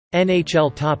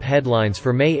NHL Top Headlines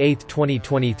for May 8,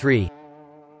 2023.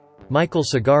 Michael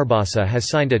Sgarbossa has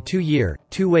signed a 2-year,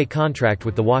 two-way contract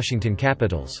with the Washington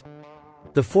Capitals.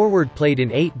 The forward played in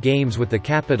 8 games with the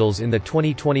Capitals in the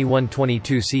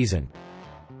 2021-22 season.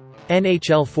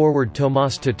 NHL forward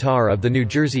Tomas Tatar of the New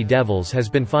Jersey Devils has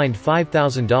been fined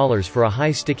 $5,000 for a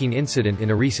high-sticking incident in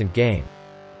a recent game.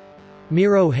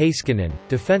 Miro Heiskanen,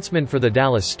 defenseman for the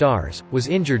Dallas Stars, was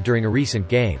injured during a recent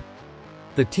game.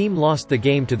 The team lost the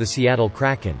game to the Seattle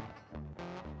Kraken.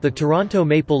 The Toronto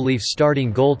Maple Leafs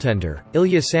starting goaltender,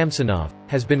 Ilya Samsonov,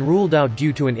 has been ruled out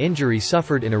due to an injury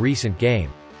suffered in a recent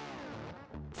game.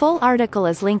 Full article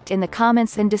is linked in the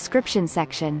comments and description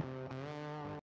section.